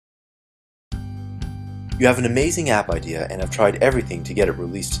You have an amazing app idea and have tried everything to get it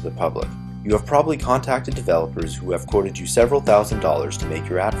released to the public. You have probably contacted developers who have quoted you several $1,000s to make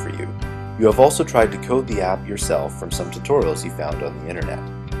your app for you. You have also tried to code the app yourself from some tutorials you found on the internet.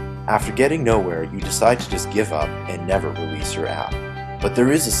 After getting nowhere, you decide to just give up and never release your app. But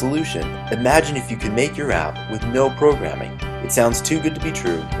there is a solution. Imagine if you could make your app with no programming. It sounds too good to be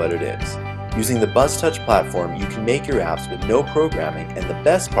true, but it is. Using the BuzzTouch platform, you can make your apps with no programming, and the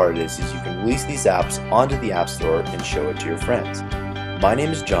best part is you can release these apps onto the App Store and show it to your friends. My name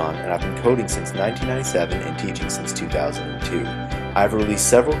is John, and I've been coding since 1997 and teaching since 2002. I've released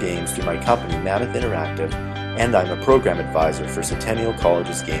several games through my company, Mammoth Interactive, and I'm a program advisor for Centennial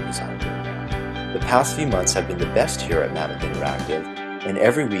College's game design program. The past few months have been the best here at Mammoth Interactive, and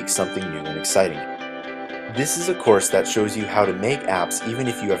every week something new and exciting. This is a course that shows you how to make apps even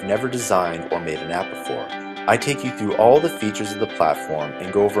if you have never designed or made an app before. I take you through all the features of the platform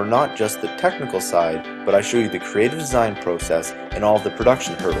and go over not just the technical side, but I show you the creative design process and all of the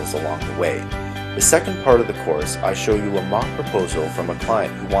production hurdles along the way. The second part of the course, I show you a mock proposal from a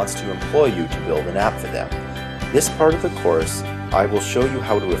client who wants to employ you to build an app for them. This part of the course, I will show you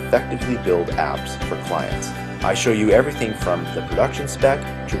how to effectively build apps for clients. I show you everything from the production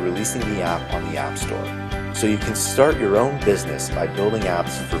spec to releasing the app on the App Store. So you can start your own business by building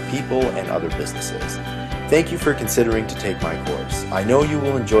apps for people and other businesses. Thank you for considering to take my course. I know you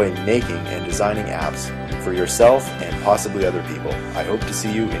will enjoy making and designing apps for yourself and possibly other people. I hope to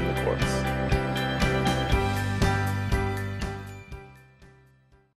see you in the course.